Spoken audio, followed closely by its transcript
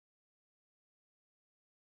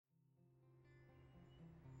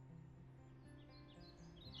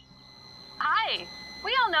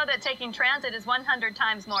We all know that taking transit is 100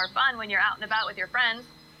 times more fun when you're out and about with your friends.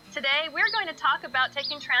 Today, we're going to talk about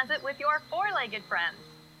taking transit with your four-legged friends.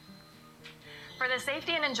 For the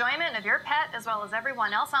safety and enjoyment of your pet as well as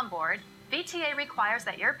everyone else on board, VTA requires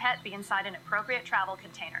that your pet be inside an appropriate travel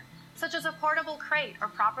container, such as a portable crate or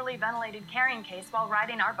properly ventilated carrying case while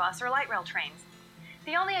riding our bus or light rail trains.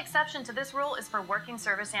 The only exception to this rule is for working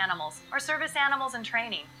service animals or service animals in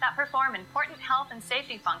training that perform important health and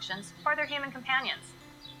safety functions for their human companions.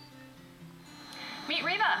 Meet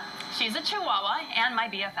Reba. She's a Chihuahua and my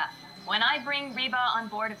BFF. When I bring Reba on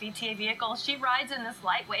board a VTA vehicle, she rides in this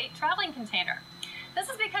lightweight traveling container. This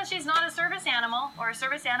is because she's not a service animal or a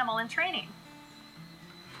service animal in training.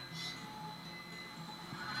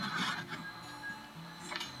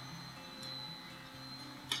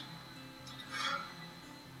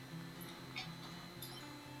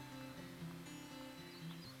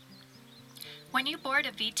 When you board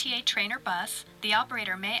a VTA trainer bus, the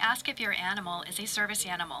operator may ask if your animal is a service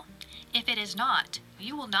animal. If it is not,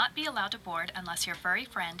 you will not be allowed to board unless your furry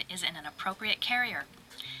friend is in an appropriate carrier.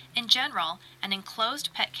 In general, an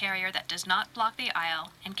enclosed pet carrier that does not block the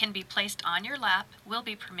aisle and can be placed on your lap will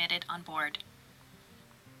be permitted on board.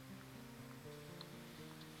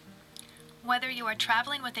 Whether you are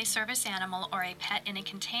traveling with a service animal or a pet in a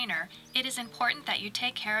container, it is important that you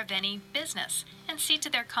take care of any business and see to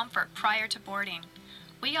their comfort prior to boarding.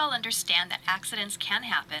 We all understand that accidents can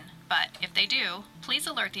happen, but if they do, please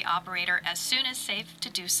alert the operator as soon as safe to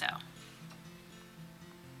do so.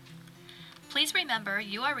 Please remember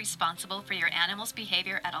you are responsible for your animal's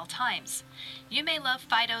behavior at all times. You may love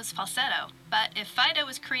Fido's falsetto, but if Fido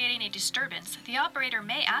is creating a disturbance, the operator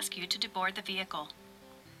may ask you to deboard the vehicle.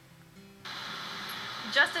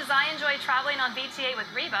 Just as I enjoy traveling on VTA with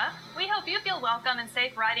Reba, we hope you feel welcome and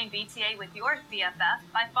safe riding VTA with your BFF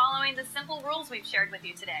by following the simple rules we've shared with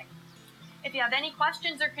you today. If you have any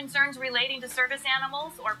questions or concerns relating to service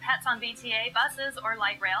animals or pets on VTA buses or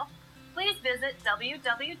light rail, please visit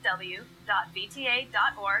www.vta.org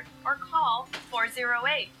or call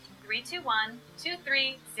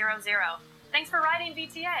 408-321-2300. Thanks for riding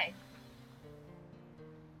VTA.